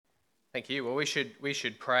Thank you. Well, we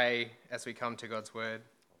should pray as we come to God's word.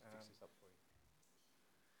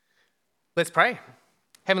 Let's pray.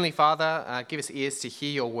 Heavenly Father, give us ears to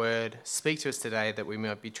hear your word. Speak to us today that we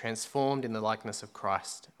might be transformed in the likeness of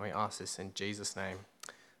Christ. And we ask this in Jesus' name.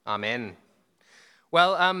 Amen.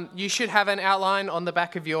 Well, you should have an outline on the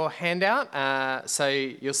back of your handout. So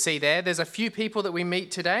you'll see there's a few people that we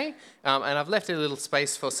meet today. And I've left a little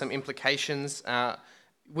space for some implications,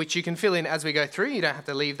 which you can fill in as we go through. You don't have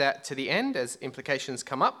to leave that to the end as implications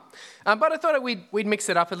come up. But I thought we'd mix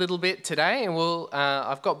it up a little bit today, and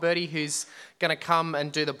I've got Bertie who's going to come and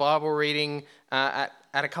do the Bible reading at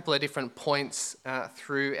a couple of different points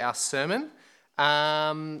through our sermon.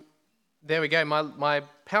 There we go. My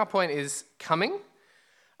PowerPoint is coming.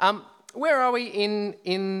 Where are we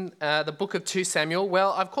in the book of 2 Samuel?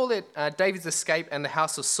 Well, I've called it David's Escape and the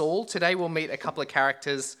House of Saul. Today we'll meet a couple of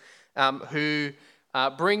characters who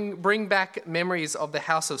bring back memories of the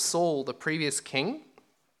house of Saul, the previous king.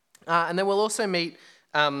 And then we'll also meet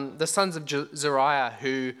the sons of Zariah,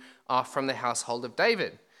 who are from the household of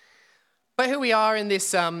David. But here we are in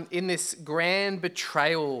this grand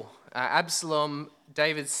betrayal, Absalom,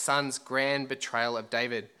 David's son's grand betrayal of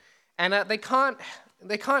David. And they can't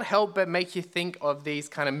help but make you think of these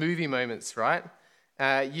kind of movie moments, right?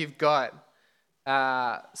 You've got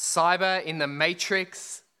Cyber in The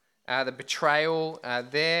Matrix, the betrayal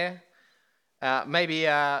there. Maybe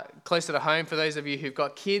closer to home for those of you who've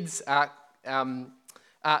got kids,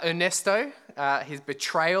 Ernesto, his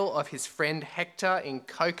betrayal of his friend Hector in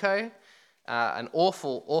Coco, an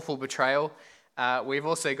awful, awful betrayal. We've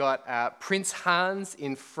also got Prince Hans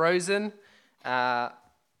in Frozen.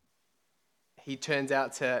 He turns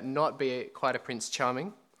out to not be quite a Prince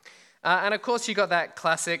Charming. And of course you got that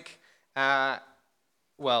classic,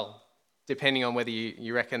 depending on whether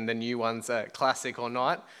you reckon the new one's a classic or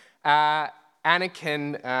not,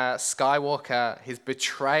 Anakin Skywalker, his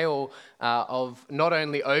betrayal of not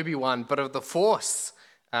only Obi-Wan, but of the Force,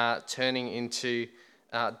 turning into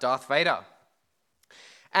Darth Vader.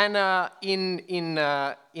 And in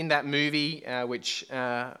that movie, which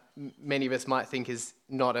many of us might think is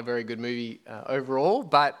not a very good movie overall,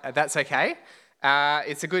 but that's okay.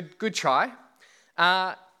 It's a good try.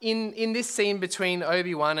 In this scene between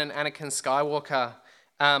Obi-Wan and Anakin Skywalker,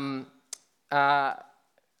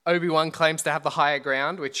 Obi-Wan claims to have the higher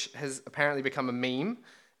ground, which has apparently become a meme.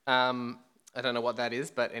 I don't know what that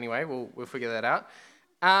is, but anyway, we'll figure that out.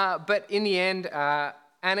 But in the end,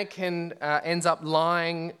 Anakin ends up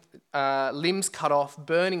lying, limbs cut off,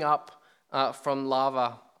 burning up from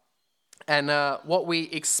lava. And what we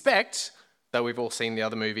expect, though we've all seen the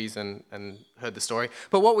other movies and heard the story,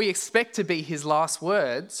 but what we expect to be his last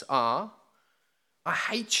words are, "I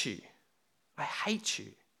hate you. I hate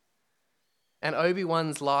you." And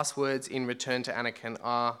Obi-Wan's last words in return to Anakin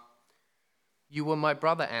are, "You were my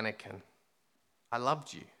brother, Anakin. I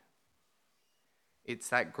loved you." It's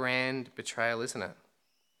that grand betrayal, isn't it?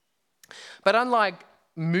 But unlike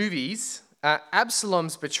movies,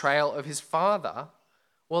 Absalom's betrayal of his father,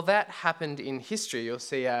 well, that happened in history. You'll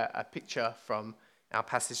see a picture from our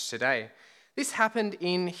passage today. This happened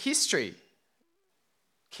in history.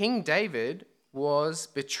 King David was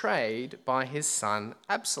betrayed by his son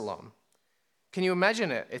Absalom. Can you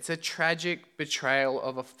imagine it? It's a tragic betrayal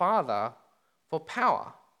of a father for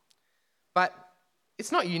power. But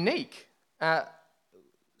it's not unique.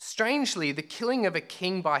 Strangely, the killing of a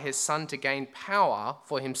king by his son to gain power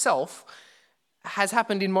for himself has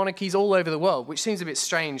happened in monarchies all over the world, which seems a bit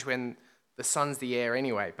strange when the son's the heir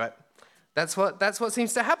anyway, but that's what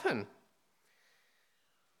seems to happen.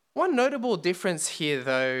 One notable difference here,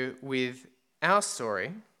 though, with our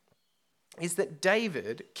story is that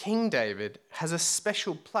David, King David, has a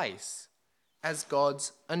special place as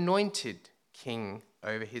God's anointed king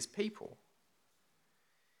over his people.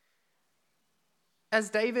 As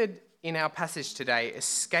David, in our passage today,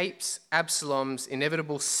 escapes Absalom's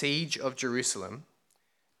inevitable siege of Jerusalem,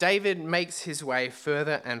 David makes his way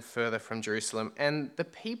further and further from Jerusalem, and the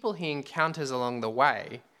people he encounters along the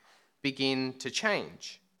way begin to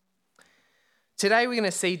change. Today we're going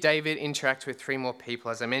to see David interact with three more people,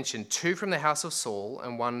 as I mentioned, two from the house of Saul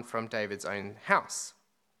and one from David's own house.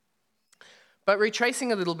 But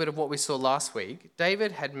retracing a little bit of what we saw last week,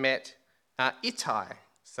 David had met Ittai.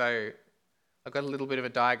 So I've got a little bit of a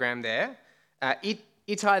diagram there.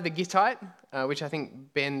 Ittai the Gittite, which I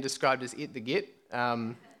think Ben described as It the Git.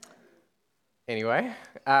 Anyway,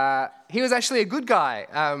 he was actually a good guy.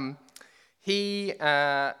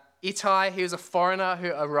 Ittai, he was a foreigner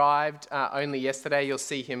who arrived only yesterday. You'll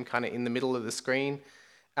see him kind of in the middle of the screen.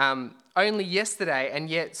 Only yesterday, and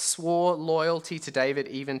yet swore loyalty to David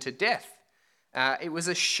even to death. It was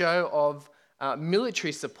a show of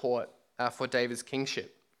military support for David's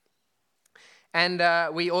kingship.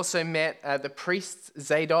 And we also met the priests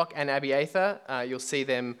Zadok and Abiathar. You'll see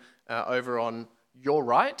them over on your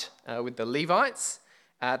right with the Levites.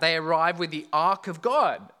 They arrive with the Ark of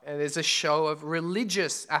God, and there's a show of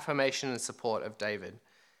religious affirmation and support of David.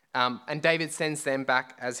 And David sends them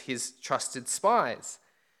back as his trusted spies.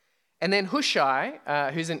 And then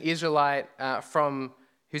Hushai, who's an Israelite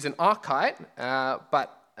who's an Archite,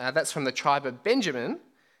 but that's from the tribe of Benjamin,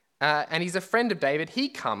 and he's a friend of David. He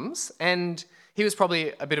comes, and he was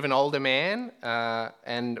probably a bit of an older man,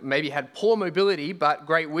 and maybe had poor mobility, but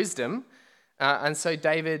great wisdom. And so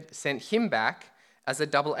David sent him back as a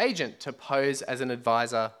double agent to pose as an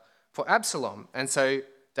advisor for Absalom. And so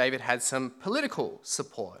David had some political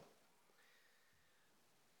support.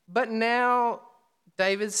 But now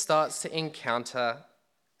David starts to encounter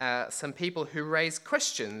some people who raise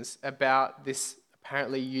questions about this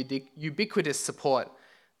apparently ubiquitous support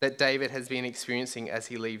that David has been experiencing as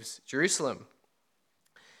he leaves Jerusalem.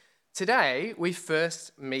 Today, we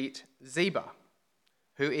first meet Ziba,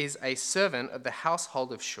 who is a servant of the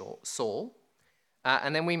household of Saul.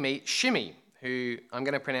 And then we meet Shimei, who I'm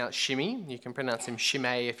going to pronounce Shimei. You can pronounce him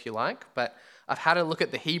Shimei if you like, but I've had a look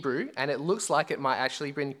at the Hebrew, and it looks like it might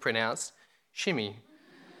actually be pronounced Shimei,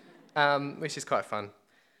 which is quite fun.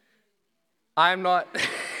 I am not,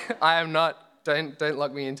 don't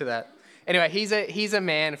lock me into that. Anyway, he's a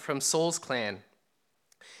man from Saul's clan.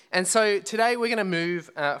 And so today we're going to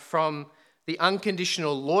move from the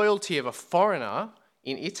unconditional loyalty of a foreigner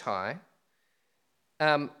in Ittai,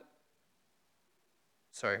 where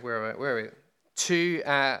are we?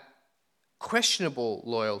 To questionable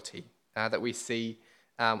loyalty that we see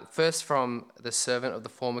first from the servant of the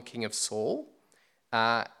former king of Saul,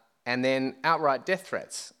 and then outright death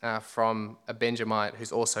threats from a Benjamite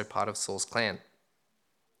who's also part of Saul's clan.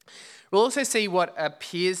 We'll also see what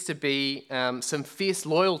appears to be some fierce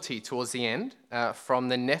loyalty towards the end from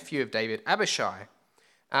the nephew of David, Abishai,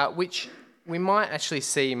 which we might actually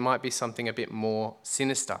see might be something a bit more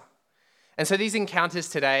sinister. And so these encounters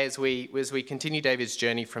today, as we continue David's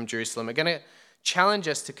journey from Jerusalem, are going to challenge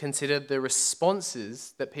us to consider the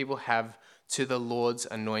responses that people have to the Lord's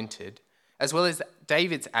anointed, as well as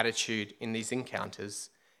David's attitude in these encounters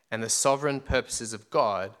and the sovereign purposes of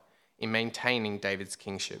God in maintaining David's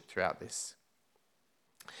kingship throughout this.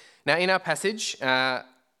 Now, in our passage,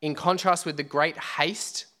 in contrast with the great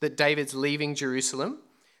haste that David's leaving Jerusalem,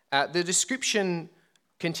 the description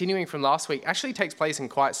continuing from last week actually takes place in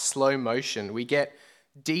quite slow motion. We get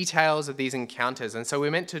details of these encounters, and so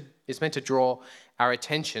it's meant to draw our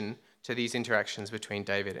attention to these interactions between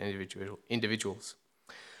David and individuals.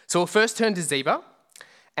 So we'll first turn to Ziba,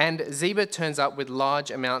 and Ziba turns up with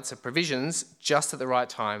large amounts of provisions just at the right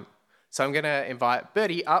time. So I'm going to invite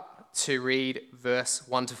Bertie up to read verse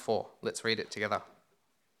 1 to 4. Let's read it together.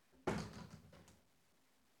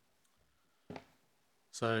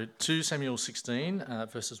 So 2 Samuel 16,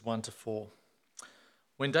 verses 1 to 4.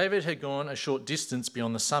 When David had gone a short distance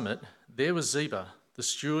beyond the summit, there was Ziba, the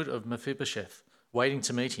steward of Mephibosheth, waiting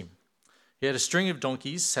to meet him. He had a string of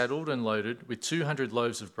donkeys saddled and loaded with 200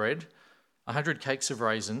 loaves of bread, 100 cakes of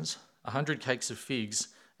raisins, 100 cakes of figs,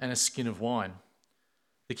 and a skin of wine.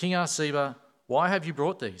 The king asked Ziba, "Why have you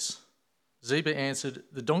brought these?" Ziba answered,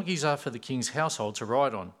 "The donkeys are for the king's household to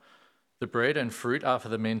ride on. The bread and fruit are for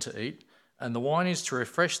the men to eat, and the wine is to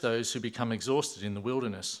refresh those who become exhausted in the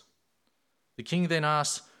wilderness." The king then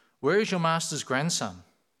asked, "Where is your master's grandson?"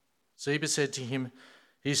 Ziba said to him,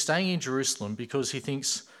 "He is staying in Jerusalem because he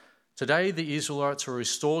thinks, 'Today the Israelites will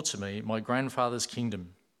restore to me my grandfather's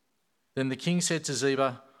kingdom.'" Then the king said to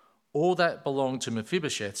Ziba, "All that belonged to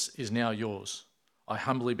Mephibosheth is now yours." "I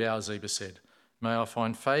humbly bow," Ziba said. "May I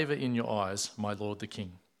find favour in your eyes, my lord the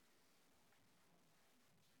king."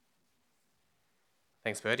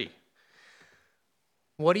 Thanks, Bertie.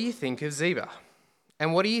 What do you think of Ziba?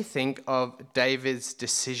 And what do you think of David's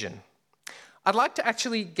decision? I'd like to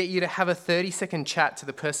actually get you to have a 30-second chat to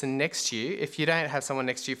the person next to you. If you don't have someone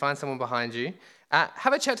next to you, find someone behind you.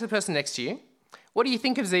 Have a chat to the person next to you. What do you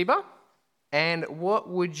think of Ziba? And what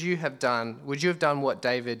would you have done? Would you have done what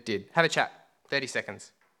David did? Have a chat. 30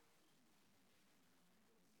 seconds.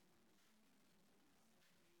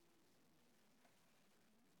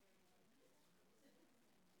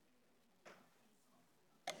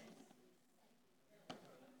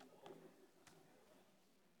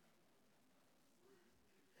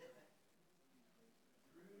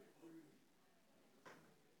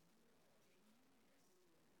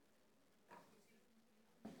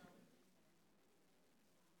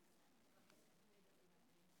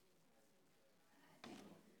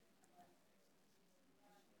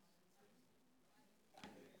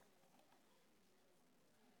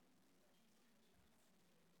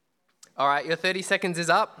 All right, your 30 seconds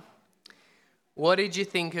is up. What did you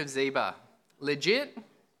think of Ziba? Legit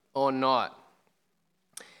or not?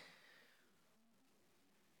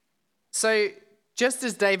 So, just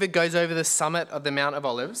as David goes over the summit of the Mount of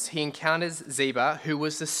Olives, he encounters Ziba, who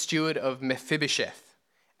was the steward of Mephibosheth.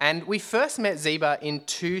 And we first met Ziba in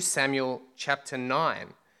 2 Samuel chapter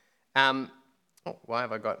 9. Why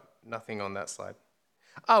have I got nothing on that slide?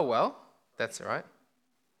 Oh, well, that's all right.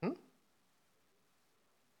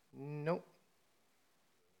 Nope.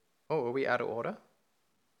 Oh, are we out of order?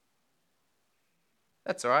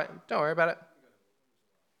 That's all right. Don't worry about it.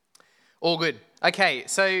 All good. Okay,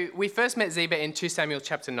 so we first met Ziba in 2 Samuel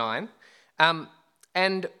chapter 9.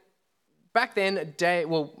 And back then,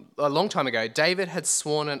 a long time ago, David had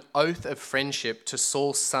sworn an oath of friendship to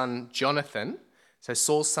Saul's son Jonathan. So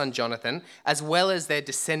Saul's son Jonathan, as well as their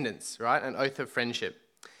descendants, right? An oath of friendship.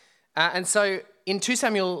 And so in 2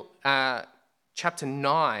 Samuel chapter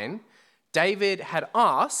 9, David had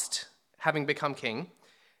asked, having become king,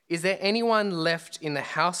 is there anyone left in the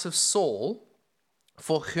house of Saul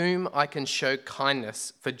for whom I can show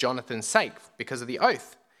kindness for Jonathan's sake because of the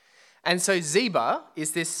oath? And so Ziba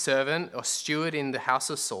is this servant or steward in the house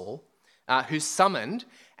of Saul who's summoned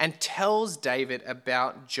and tells David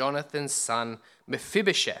about Jonathan's son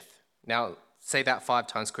Mephibosheth. Now, say that 5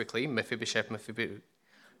 times quickly. Mephibosheth, Mephibosheth.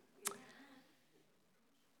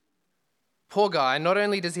 Poor guy, not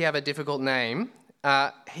only does he have a difficult name,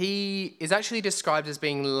 he is actually described as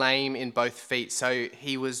being lame in both feet. So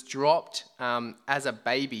he was dropped as a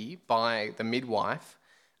baby by the midwife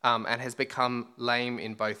and has become lame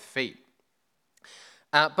in both feet.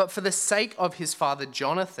 But for the sake of his father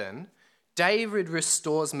Jonathan, David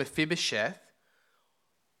restores Mephibosheth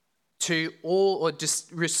to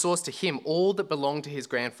restores to him all that belonged to his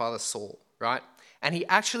grandfather Saul, right? And he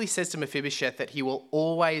actually says to Mephibosheth that he will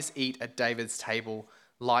always eat at David's table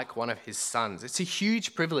like one of his sons. It's a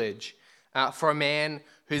huge privilege for a man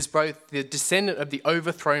who's both the descendant of the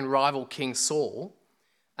overthrown rival King Saul,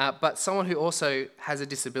 but someone who also has a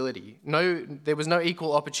disability. There was no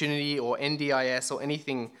equal opportunity or NDIS or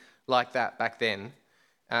anything like that back then.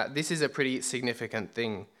 This is a pretty significant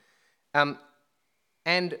thing.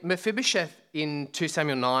 And Mephibosheth in 2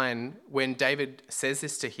 Samuel 9, when David says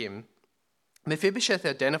this to him, Mephibosheth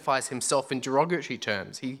identifies himself in derogatory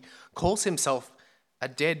terms. He calls himself a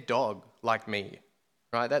dead dog like me,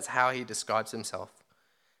 right? That's how he describes himself.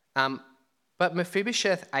 But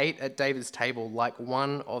Mephibosheth ate at David's table like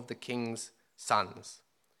one of the king's sons.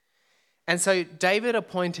 And so David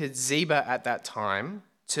appointed Ziba at that time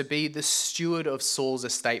to be the steward of Saul's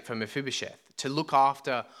estate for Mephibosheth, to look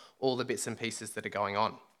after all the bits and pieces that are going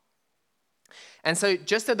on. And so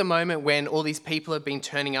just at the moment when all these people have been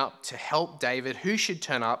turning up to help David, who should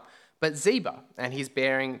turn up but Ziba, and he's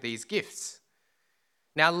bearing these gifts.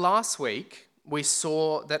 Now last week, we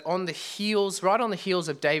saw that right on the heels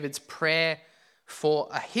of David's prayer for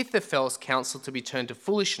Ahithophel's counsel to be turned to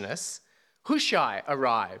foolishness, Hushai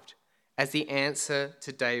arrived as the answer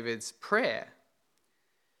to David's prayer.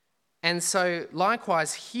 And so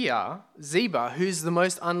likewise here, Ziba, who's the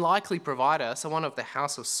most unlikely provider, so one of the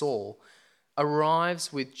house of Saul,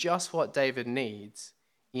 arrives with just what David needs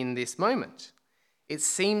in this moment. It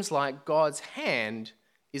seems like God's hand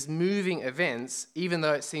is moving events, even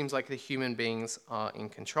though it seems like the human beings are in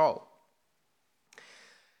control.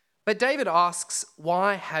 But David asks,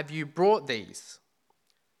 why have you brought these?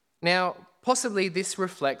 Now, possibly this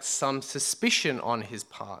reflects some suspicion on his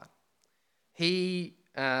part. Even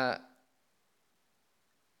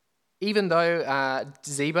though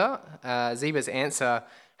Ziba's answer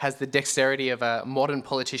has the dexterity of a modern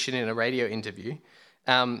politician in a radio interview,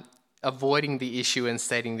 avoiding the issue and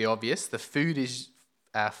stating the obvious, the food is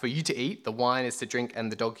for you to eat, the wine is to drink,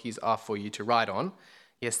 and the donkeys are for you to ride on.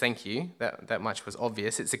 Yes, thank you. That much was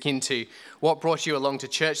obvious. It's akin to what brought you along to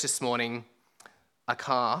church this morning? A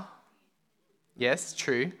car. Yes,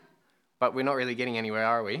 true. But we're not really getting anywhere,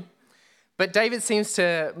 are we? But David seems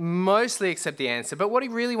to mostly accept the answer. But what he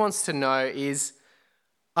really wants to know is,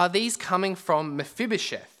 are these coming from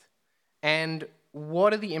Mephibosheth? And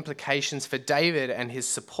what are the implications for David and his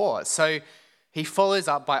support? So he follows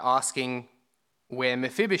up by asking where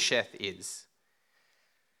Mephibosheth is.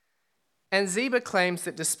 And Ziba claims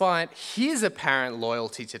that despite his apparent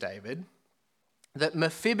loyalty to David, that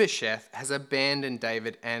Mephibosheth has abandoned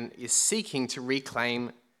David and is seeking to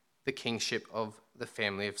reclaim the kingship of the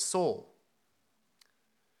family of Saul.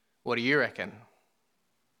 What do you reckon?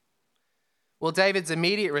 Well, David's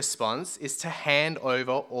immediate response is to hand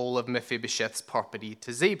over all of Mephibosheth's property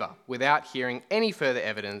to Ziba without hearing any further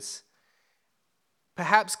evidence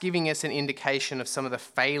perhaps giving us an indication of some of the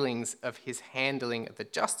failings of his handling of the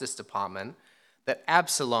Justice Department that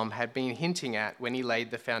Absalom had been hinting at when he laid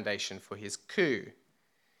the foundation for his coup.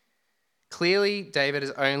 Clearly, David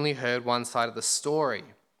has only heard one side of the story,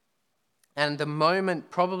 and the moment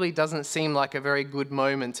probably doesn't seem like a very good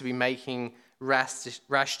moment to be making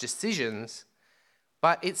rash decisions,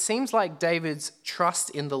 but it seems like David's trust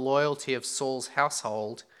in the loyalty of Saul's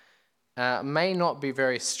household may not be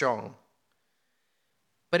very strong.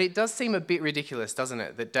 But it does seem a bit ridiculous, doesn't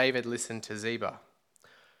it, that David listened to Ziba?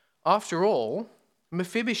 After all,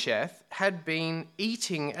 Mephibosheth had been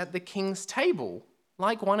eating at the king's table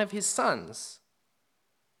like one of his sons.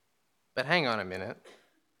 But hang on a minute.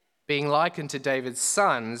 Being likened to David's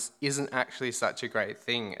sons isn't actually such a great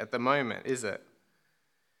thing at the moment, is it?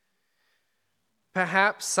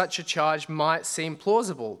 Perhaps such a charge might seem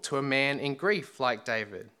plausible to a man in grief like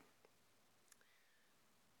David.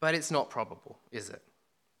 But it's not probable, is it?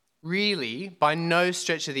 Really, by no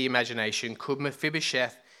stretch of the imagination could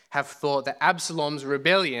Mephibosheth have thought that Absalom's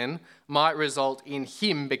rebellion might result in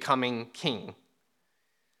him becoming king.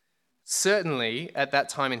 Certainly, at that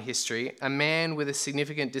time in history, a man with a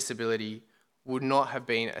significant disability would not have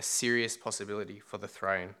been a serious possibility for the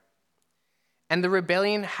throne. And the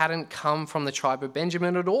rebellion hadn't come from the tribe of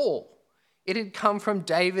Benjamin at all. It had come from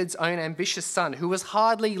David's own ambitious son, who was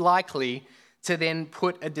hardly likely to then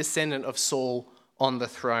put a descendant of Saul on the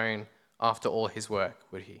throne after all his work,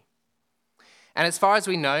 would he? And as far as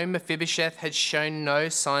we know, Mephibosheth had shown no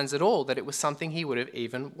signs at all that it was something he would have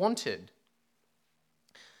even wanted.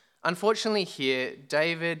 Unfortunately here,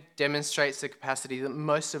 David demonstrates the capacity that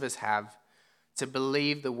most of us have to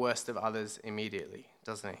believe the worst of others immediately,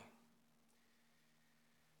 doesn't he?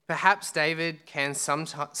 Perhaps David can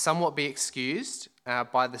somewhat be excused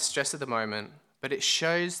by the stress of the moment, but it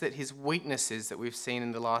shows that his weaknesses that we've seen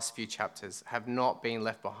in the last few chapters have not been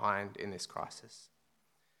left behind in this crisis.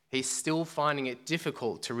 He's still finding it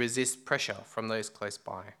difficult to resist pressure from those close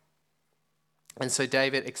by. And so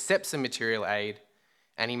David accepts the material aid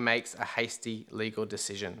and he makes a hasty legal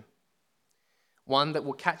decision, one that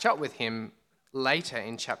will catch up with him later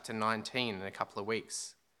in chapter 19 in a couple of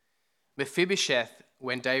weeks. Mephibosheth,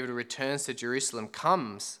 when David returns to Jerusalem,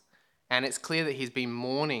 comes, and it's clear that he's been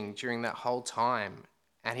mourning during that whole time,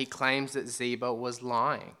 and he claims that Ziba was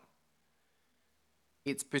lying.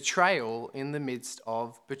 It's betrayal in the midst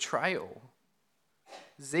of betrayal.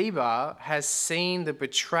 Ziba has seen the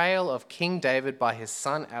betrayal of King David by his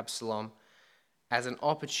son Absalom as an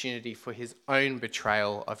opportunity for his own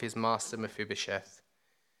betrayal of his master Mephibosheth.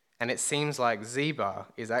 And it seems like Ziba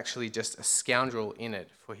is actually just a scoundrel in it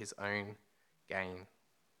for his own gain.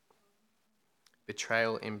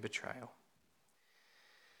 Betrayal in betrayal.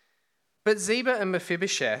 But Ziba and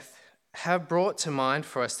Mephibosheth have brought to mind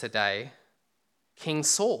for us today King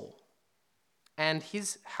Saul and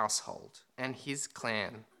his household and his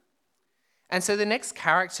clan. And so the next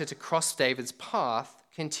character to cross David's path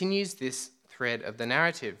continues this thread of the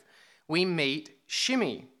narrative. We meet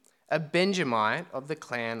Shimei, a Benjamite of the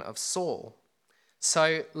clan of Saul.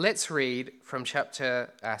 So let's read from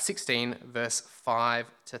chapter 16, verse 5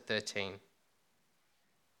 to 13.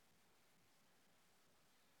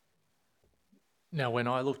 Now, when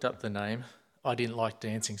I looked up the name, I didn't like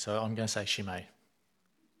dancing, so I'm going to say Shimei.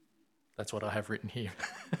 That's what I have written here.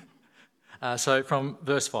 So from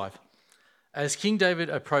verse 5. As King David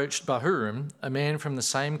approached Bahurim, a man from the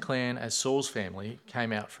same clan as Saul's family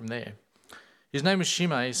came out from there. His name was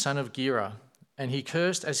Shimei, son of Gera, and he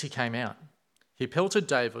cursed as he came out. He pelted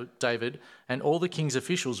David and all the king's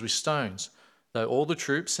officials with stones, though all the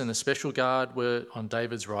troops and the special guard were on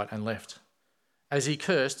David's right and left. As he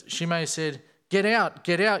cursed, Shimei said, get out,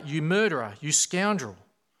 you murderer, you scoundrel.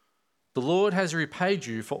 The Lord has repaid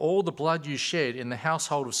you for all the blood you shed in the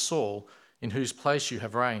household of Saul, in whose place you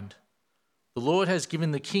have reigned. The Lord has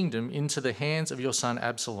given the kingdom into the hands of your son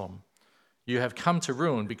Absalom. You have come to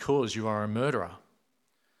ruin because you are a murderer.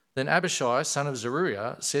 Then Abishai, son of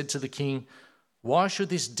Zeruiah, said to the king, why should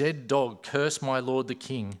this dead dog curse my lord the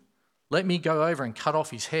king? Let me go over and cut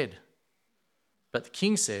off his head. But the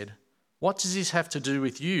king said, what does this have to do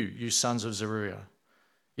with you, you sons of Zeruiah?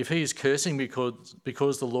 If he is cursing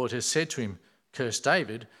because the Lord has said to him, curse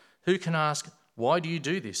David, who can ask, why do you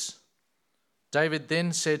do this? David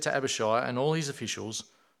then said to Abishai and all his officials,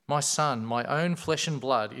 my son, my own flesh and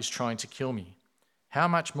blood is trying to kill me. How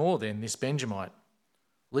much more then this Benjamite?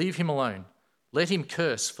 Leave him alone. Let him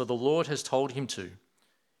curse, for the Lord has told him to.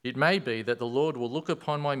 It may be that the Lord will look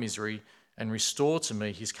upon my misery and restore to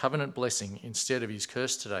me his covenant blessing instead of his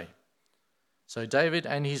curse today. So David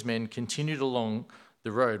and his men continued along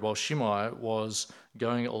the road while Shimei was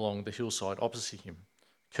going along the hillside opposite him,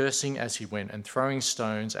 cursing as he went and throwing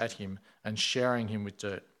stones at him and showering him with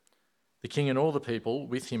dirt. The king and all the people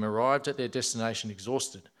with him arrived at their destination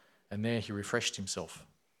exhausted, and there he refreshed himself.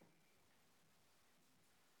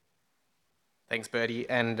 Thanks, Bertie.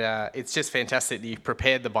 And it's just fantastic that you've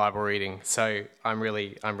prepared the Bible reading. So I'm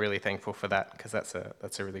really thankful for that, because that's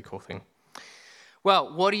a really cool thing.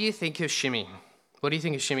 Well, what do you think of Shimei? What do you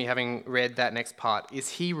think of Shimei, having read that next part? Is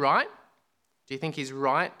he right? Do you think he's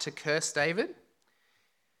right to curse David?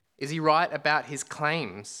 Is he right about his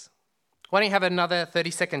claims? Why don't you have another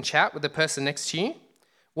 30-second chat with the person next to you?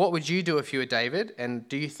 What would you do if you were David? And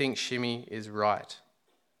do you think Shimei is right?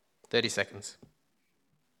 30 seconds.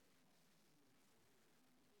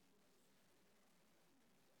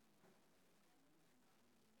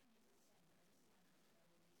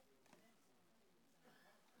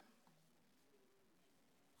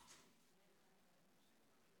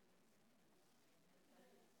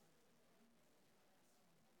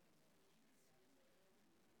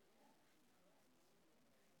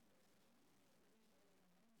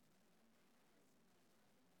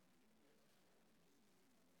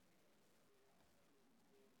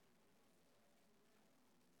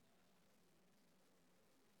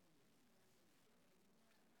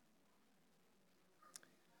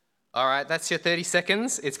 All right, that's your 30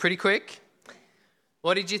 seconds. It's pretty quick.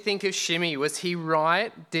 What did you think of Shimei? Was he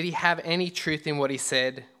right? Did he have any truth in what he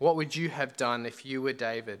said? What would you have done if you were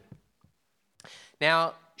David?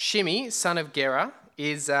 Now, Shimei, son of Gera,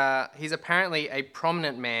 he's apparently a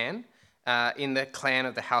prominent man in the clan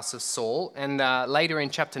of the house of Saul. And later in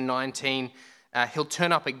chapter 19, he'll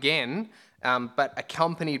turn up again, but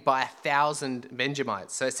accompanied by 1,000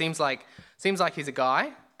 Benjamites. So it seems like he's a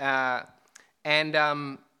guy.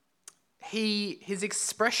 His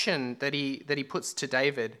expression that he puts to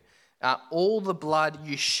David, all the blood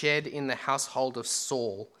you shed in the household of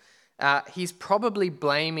Saul, he's probably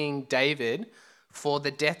blaming David for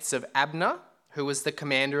the deaths of Abner, who was the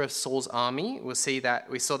commander of Saul's army. We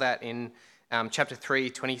saw that in chapter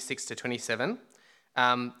 3, 26 to 27.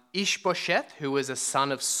 Ishbosheth, who was a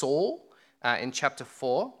son of Saul, in chapter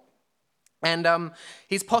 4. And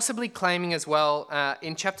he's possibly claiming as well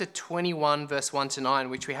in chapter 21, verse 1 to 9,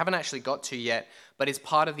 which we haven't actually got to yet, but is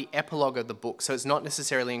part of the epilogue of the book, so it's not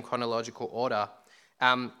necessarily in chronological order.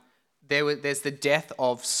 There's the death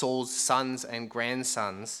of Saul's sons and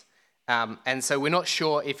grandsons, and so we're not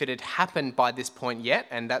sure if it had happened by this point yet,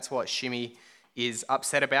 and that's what Shimei is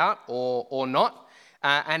upset about or not,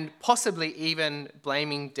 and possibly even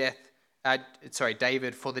blaming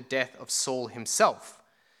David for the death of Saul himself.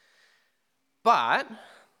 But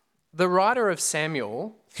the writer of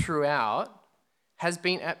Samuel throughout has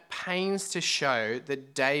been at pains to show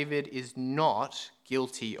that David is not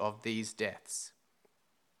guilty of these deaths.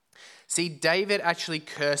 See, David actually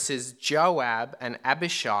curses Joab and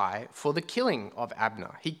Abishai for the killing of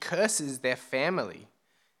Abner. He curses their family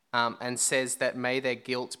and says that may their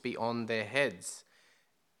guilt be on their heads.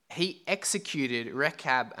 He executed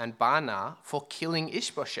Rechab and Baanah for killing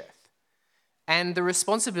Ishbosheth. And the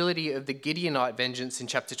responsibility of the Gideonite vengeance in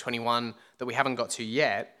chapter 21 that we haven't got to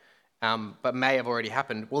yet, but may have already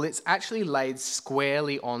happened, well, it's actually laid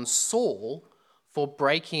squarely on Saul for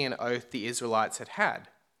breaking an oath the Israelites had had.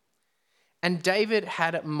 And David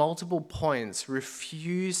had at multiple points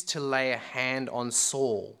refused to lay a hand on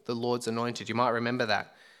Saul, the Lord's anointed. You might remember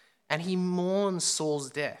that. And he mourns Saul's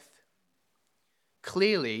death.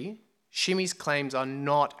 Clearly, Shimei's claims are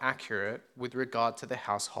not accurate with regard to the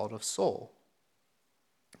household of Saul.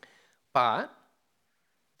 But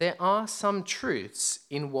there are some truths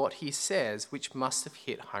in what he says which must have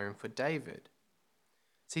hit home for David.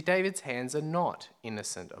 See, David's hands are not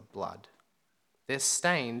innocent of blood. They're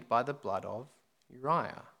stained by the blood of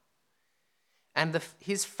Uriah. And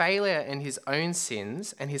his failure in his own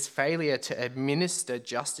sins and his failure to administer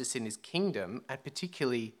justice in his kingdom, and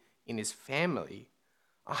particularly in his family,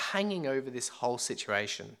 are hanging over this whole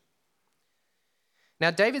situation. Now,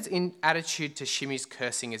 David's attitude to Shimei's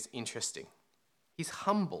cursing is interesting. He's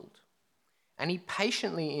humbled, and he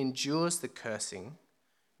patiently endures the cursing,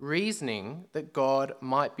 reasoning that God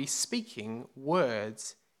might be speaking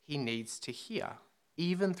words he needs to hear,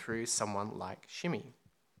 even through someone like Shimei.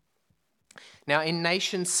 Now, in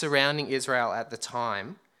nations surrounding Israel at the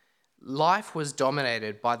time, life was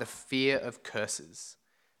dominated by the fear of curses.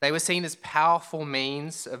 They were seen as powerful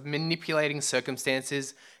means of manipulating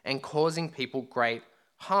circumstances and causing people great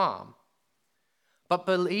harm. But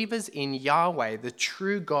believers in Yahweh, the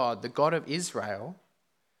true God, the God of Israel,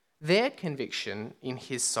 their conviction in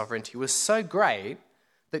his sovereignty was so great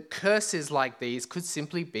that curses like these could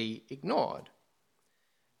simply be ignored.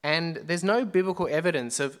 And there's no biblical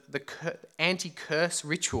evidence of the anti-curse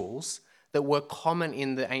rituals that were common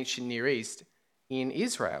in the ancient Near East in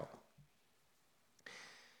Israel.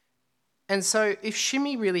 And so if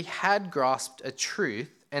Shimei really had grasped a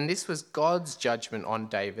truth, and this was God's judgment on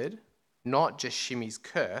David, not just Shimei's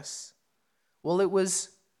curse, well, it was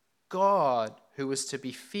God who was to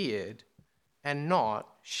be feared and not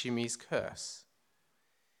Shimei's curse.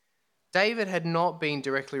 David had not been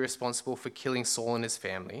directly responsible for killing Saul and his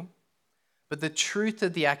family, but the truth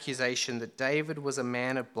of the accusation that David was a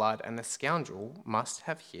man of blood and a scoundrel must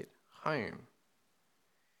have hit home.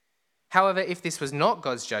 However, if this was not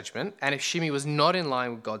God's judgment, and if Shimei was not in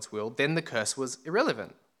line with God's will, then the curse was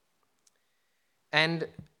irrelevant. And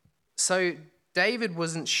so David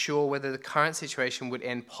wasn't sure whether the current situation would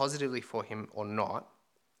end positively for him or not,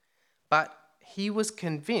 but he was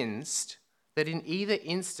convinced that in either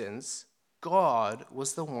instance, God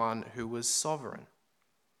was the one who was sovereign.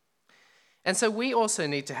 And so we also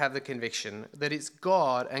need to have the conviction that it's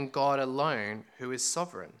God and God alone who is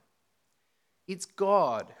sovereign. It's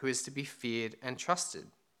God who is to be feared and trusted.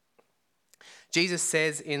 Jesus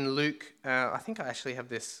says in Luke, I think I actually have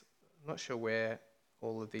this, I'm not sure where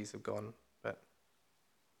all of these have gone, but,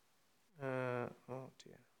 oh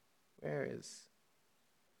dear, where is,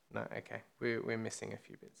 no, okay, we're missing a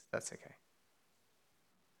few bits, that's okay.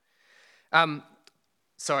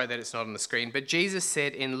 Sorry that it's not on the screen, but Jesus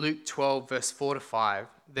said in Luke 12, verse 4 to 5,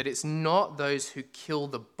 that it's not those who kill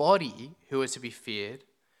the body who are to be feared,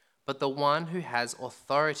 but the one who has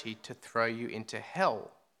authority to throw you into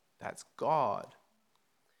hell. That's God.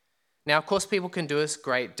 Now, of course, people can do us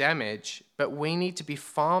great damage, but we need to be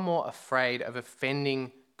far more afraid of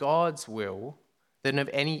offending God's will than of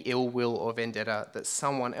any ill will or vendetta that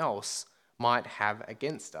someone else might have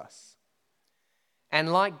against us.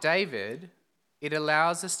 And like David, it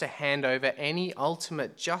allows us to hand over any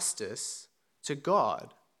ultimate justice to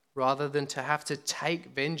God rather than to have to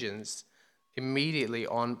take vengeance immediately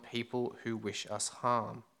on people who wish us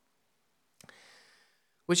harm.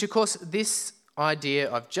 Which, of course, this idea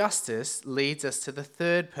of justice leads us to the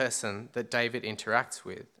third person that David interacts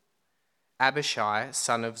with, Abishai,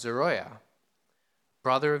 son of Zeruiah,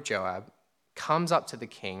 brother of Joab, comes up to the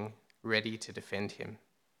king ready to defend him.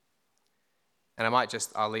 And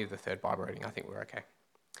I'll leave the third Bible reading. I think we're okay.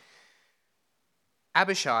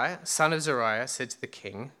 Abishai, son of Zeruiah, said to the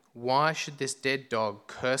king, "Why should this dead dog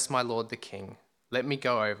curse my lord the king? Let me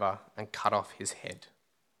go over and cut off his head."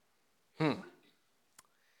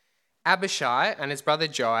 Abishai and his brother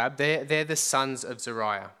Joab, they're the sons of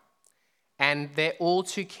Zeruiah. And they're all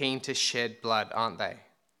too keen to shed blood, aren't they?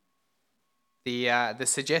 The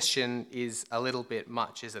suggestion is a little bit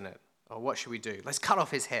much, isn't it? Oh, what should we do? Let's cut off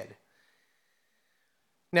his head.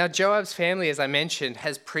 Now, Joab's family, as I mentioned,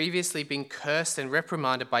 has previously been cursed and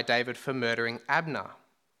reprimanded by David for murdering Abner.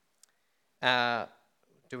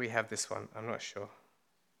 Do we have this one? I'm not sure.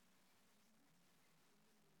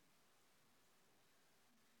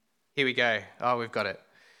 Here we go. Oh, we've got it.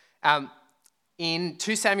 In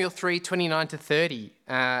 2 Samuel 3, 29 to 30,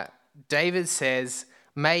 David says,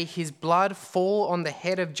 "May his blood fall on the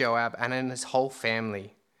head of Joab and on his whole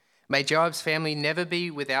family. May Joab's family never be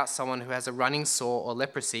without someone who has a running sore or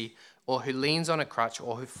leprosy, or who leans on a crutch,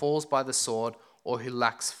 or who falls by the sword, or who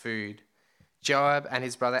lacks food." Joab and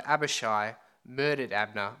his brother Abishai murdered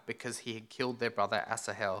Abner because he had killed their brother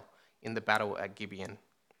Asahel in the battle at Gibeon.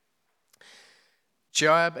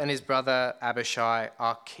 Joab and his brother Abishai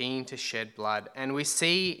are keen to shed blood. And we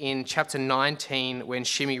see in chapter 19, when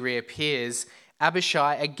Shimei reappears,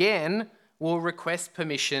 Abishai again will request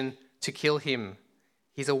permission to kill him.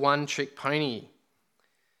 He's a one-trick pony.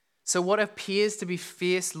 So what appears to be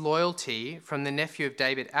fierce loyalty from the nephew of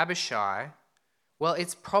David, Abishai, well,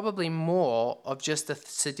 it's probably more of just a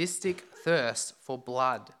sadistic thirst for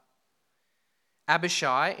blood.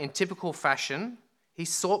 Abishai, in typical fashion, he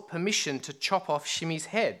sought permission to chop off Shimei's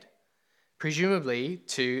head, presumably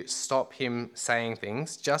to stop him saying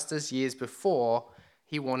things, just as years before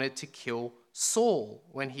he wanted to kill Saul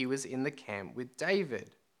when he was in the camp with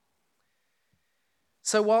David.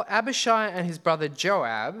 So while Abishai and his brother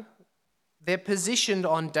Joab, they're positioned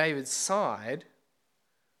on David's side,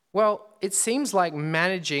 well, it seems like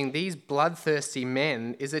managing these bloodthirsty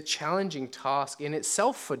men is a challenging task in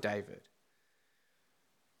itself for David.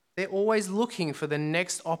 They're always looking for the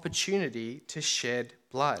next opportunity to shed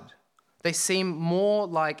blood. They seem more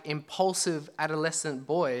like impulsive adolescent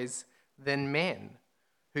boys than men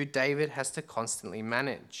who David has to constantly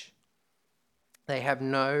manage. They have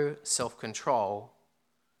no self-control.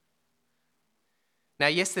 Now,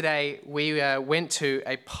 yesterday we went to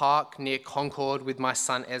a park near Concord with my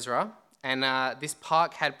son Ezra, and this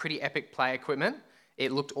park had pretty epic play equipment.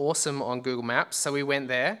 It looked awesome on Google Maps, so we went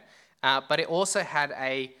there. But it also had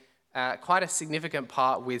quite a significant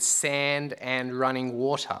part with sand and running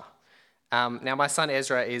water. Now, my son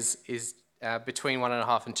Ezra is between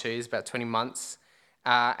 1.5 and 2, he's about 20 months.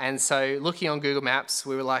 And so looking on Google Maps,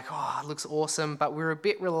 we were like, oh, it looks awesome, but we were a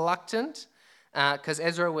bit reluctant because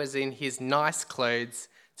Ezra was in his nice clothes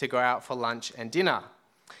to go out for lunch and dinner.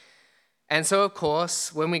 And so, of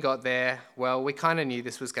course, when we got there, well, we kind of knew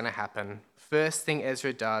this was going to happen. First thing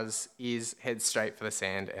Ezra does is head straight for the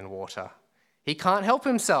sand and water. He can't help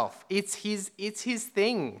himself. It's his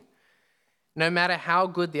thing. No matter how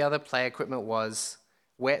good the other play equipment was,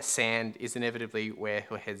 wet sand is inevitably where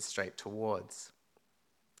he'll head straight towards.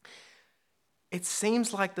 It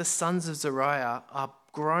seems like the sons of Zeruiah are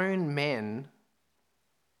grown men,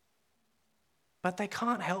 but they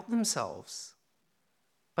can't help themselves.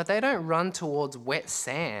 But they don't run towards wet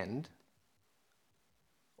sand.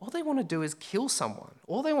 All they want to do is kill someone.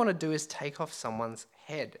 All they want to do is take off someone's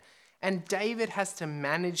head. And David has to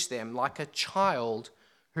manage them like a child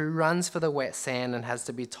who runs for the wet sand and has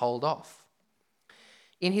to be told off.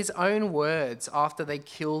 In his own words, after they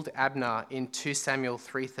killed Abner in 2 Samuel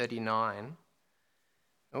 3:39,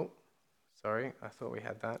 oh, sorry, I thought we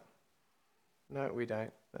had that. No, we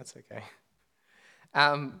don't. That's okay.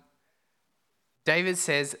 David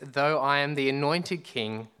says, though I am the anointed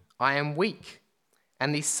king, I am weak,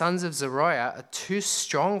 and these sons of Zeruiah are too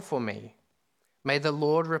strong for me. May the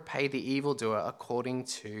Lord repay the evildoer according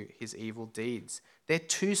to his evil deeds. They're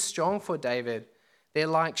too strong for David. They're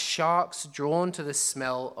like sharks drawn to the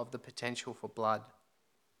smell of the potential for blood.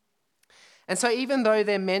 And so even though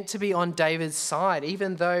they're meant to be on David's side,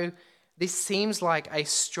 even though this seems like a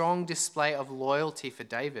strong display of loyalty for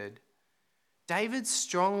David, David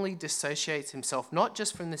strongly dissociates himself not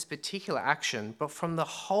just from this particular action, but from the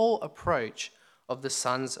whole approach of the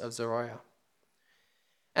sons of Zeruiah.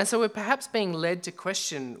 And so we're perhaps being led to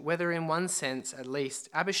question whether, in one sense at least,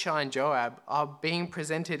 Abishai and Joab are being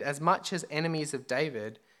presented as much as enemies of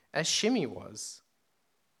David as Shimei was.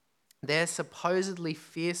 Their supposedly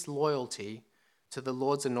fierce loyalty to the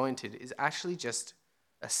Lord's anointed is actually just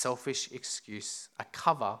a selfish excuse, a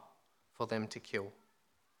cover for them to kill.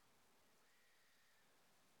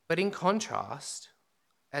 But in contrast,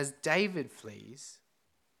 as David flees,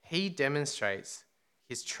 he demonstrates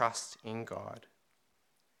his trust in God.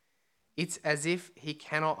 It's as if he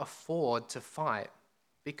cannot afford to fight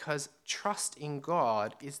because trust in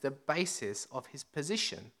God is the basis of his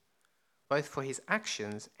position, both for his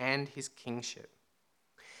actions and his kingship.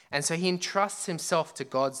 And so he entrusts himself to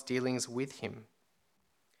God's dealings with him.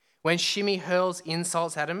 When Shimei hurls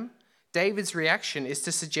insults at him, David's reaction is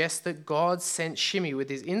to suggest that God sent Shimei with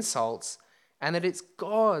his insults and that it's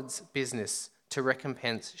God's business to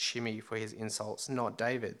recompense Shimei for his insults, not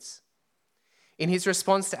David's. In his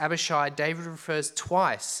response to Abishai, David refers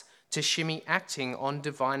twice to Shimei acting on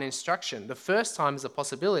divine instruction. The first time as a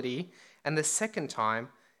possibility and the second time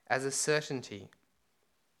as a certainty.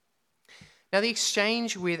 Now the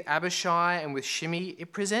exchange with Abishai and with Shimei,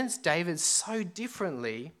 it presents David so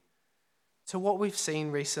differently to what we've seen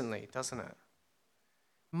recently, doesn't it?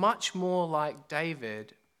 Much more like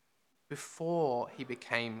David before he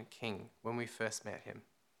became king, when we first met him.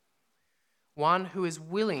 One who is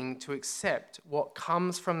willing to accept what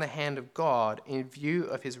comes from the hand of God in view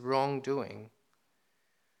of his wrongdoing.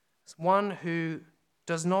 One who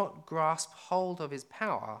does not grasp hold of his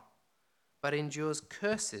power, but endures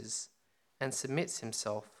curses and submits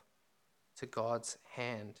himself to God's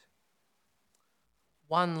hand.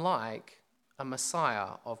 One like a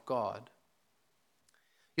Messiah of God.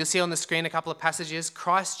 You'll see on the screen a couple of passages.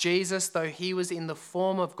 Christ Jesus, though he was in the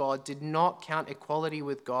form of God, did not count equality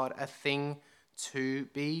with God a thing to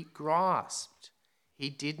be grasped. He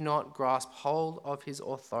did not grasp hold of his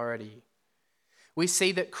authority. We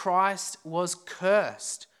see that Christ was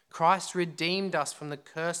cursed. Christ redeemed us from the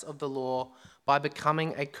curse of the law by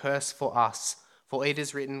becoming a curse for us. For it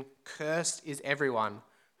is written, cursed is everyone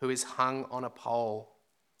who is hung on a pole.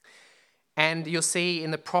 And you'll see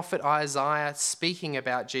in the prophet Isaiah speaking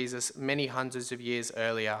about Jesus many hundreds of years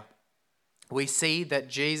earlier, we see that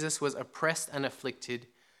Jesus was oppressed and afflicted,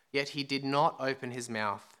 yet he did not open his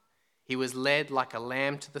mouth. He was led like a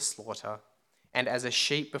lamb to the slaughter, and as a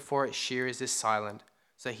sheep before its shearers is silent,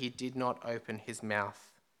 so he did not open his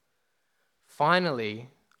mouth. Finally,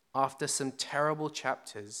 after some terrible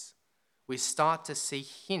chapters, we start to see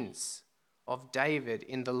hints of David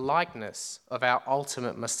in the likeness of our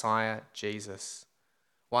ultimate Messiah, Jesus,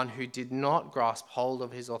 one who did not grasp hold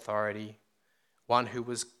of his authority, one who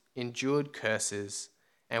endured curses,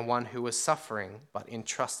 and one who was suffering but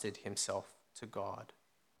entrusted himself to God.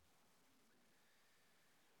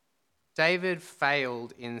 David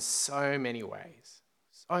failed in so many ways.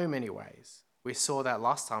 So many ways. We saw that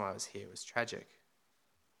last time I was here. It was tragic.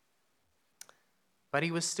 But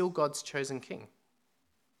he was still God's chosen king.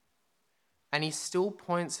 And he still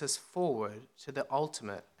points us forward to the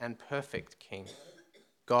ultimate and perfect king,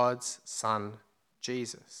 God's Son,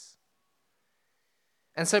 Jesus.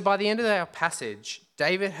 And so by the end of our passage,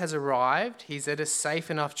 David has arrived. He's at a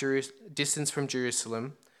safe enough distance from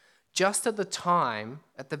Jerusalem, just at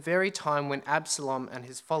the very time when Absalom and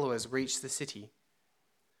his followers reach the city.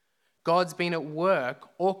 God's been at work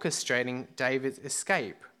orchestrating David's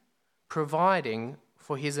escape, providing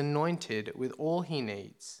for his anointed with all he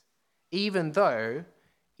needs, even though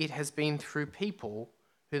it has been through people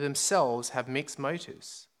who themselves have mixed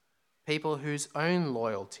motives, people whose own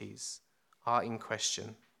loyalties are in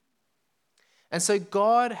question. And so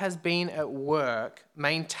God has been at work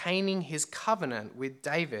maintaining his covenant with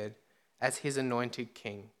David as his anointed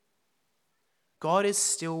king. God is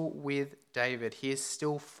still with David. He is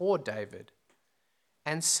still for David.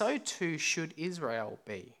 And so too should Israel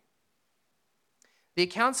be. The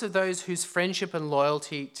accounts of those whose friendship and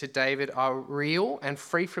loyalty to David are real and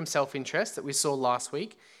free from self-interest that we saw last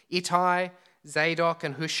week, Ittai, Zadok,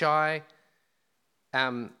 and Hushai,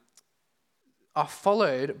 are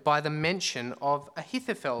followed by the mention of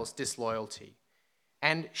Ahithophel's disloyalty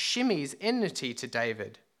and Shimei's enmity to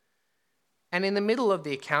David. And in the middle of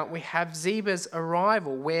the account, we have Ziba's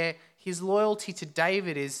arrival, where his loyalty to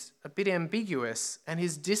David is a bit ambiguous and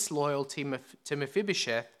his disloyalty to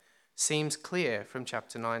Mephibosheth seems clear from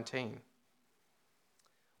chapter 19.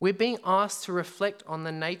 We're being asked to reflect on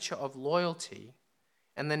the nature of loyalty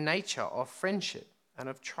and the nature of friendship and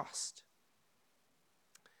of trust.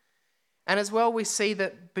 And as well, we see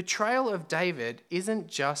that betrayal of David isn't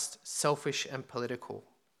just selfish and political.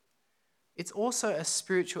 It's also a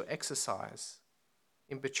spiritual exercise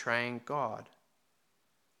in betraying God.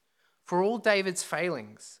 For all David's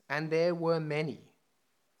failings, and there were many,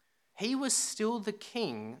 he was still the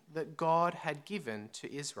king that God had given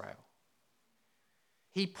to Israel.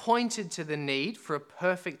 He pointed to the need for a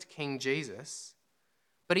perfect King Jesus,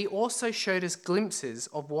 but he also showed us glimpses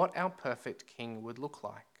of what our perfect king would look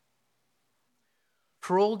like.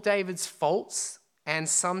 For all David's faults and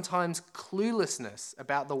sometimes cluelessness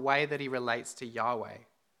about the way that he relates to Yahweh,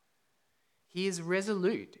 he is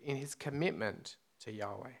resolute in his commitment to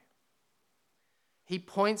Yahweh. He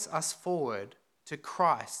points us forward to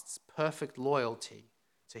Christ's perfect loyalty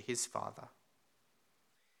to his Father.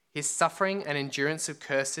 His suffering and endurance of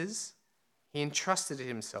curses, he entrusted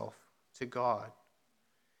himself to God,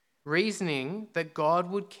 reasoning that God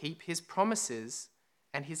would keep his promises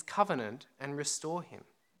and his covenant and restore him,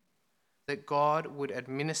 that God would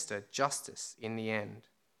administer justice in the end.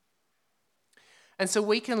 And so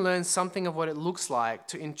we can learn something of what it looks like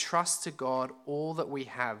to entrust to God all that we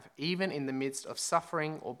have, even in the midst of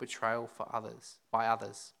suffering or betrayal by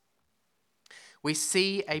others. We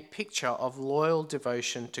see a picture of loyal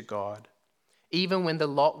devotion to God, even when the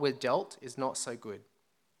lot we're dealt is not so good.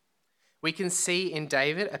 We can see in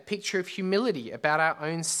David a picture of humility about our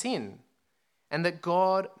own sin, and that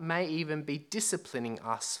God may even be disciplining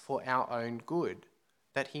us for our own good,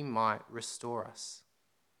 that he might restore us.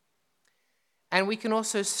 And we can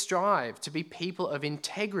also strive to be people of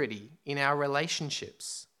integrity in our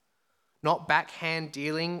relationships, not backhand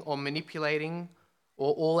dealing or manipulating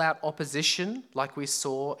or all-out opposition like we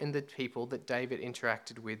saw in the people that David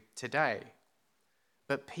interacted with today,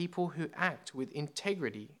 but people who act with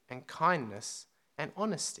integrity and kindness and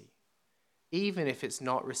honesty, even if it's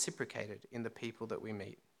not reciprocated in the people that we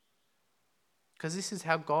meet. Because this is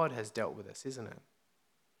how God has dealt with us, isn't it?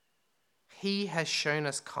 He has shown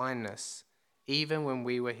us kindness even when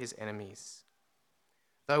we were his enemies.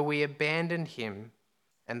 Though we abandoned him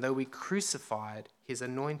and though we crucified his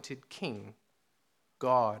anointed king,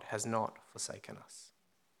 God has not forsaken us.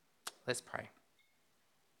 Let's pray.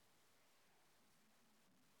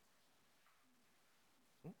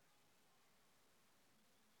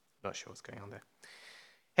 Not sure what's going on there.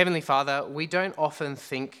 Heavenly Father, we don't often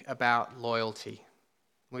think about loyalty.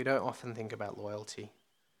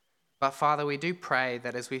 But Father, we do pray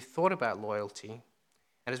that as we've thought about loyalty,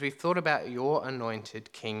 and as we've thought about your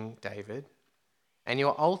anointed King David, and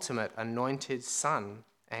your ultimate anointed Son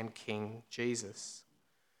and King Jesus,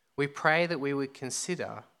 we pray that we would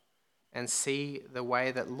consider and see the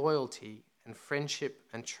way that loyalty and friendship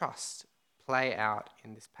and trust play out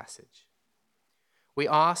in this passage. We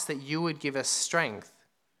ask that you would give us strength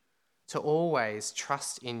to always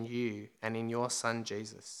trust in you and in your Son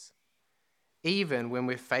Jesus, even when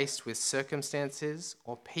we're faced with circumstances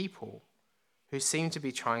or people who seem to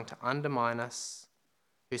be trying to undermine us,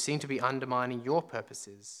 who seem to be undermining your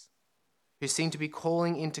purposes, who seem to be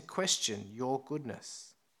calling into question your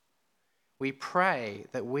goodness. We pray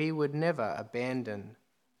that we would never abandon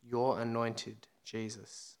your anointed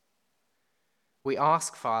Jesus. We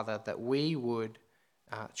ask, Father, that we would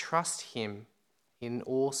trust him in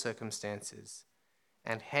all circumstances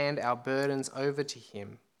and hand our burdens over to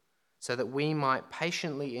him so that we might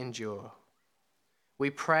patiently endure. We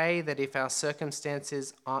pray that if our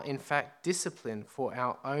circumstances are in fact discipline for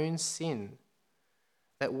our own sin,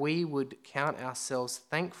 that we would count ourselves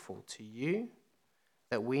thankful to you,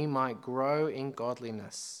 that we might grow in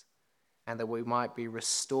godliness, and that we might be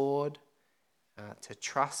restored to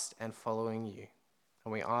trust and following you.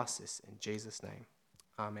 And we ask this in Jesus' name.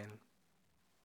 Amen.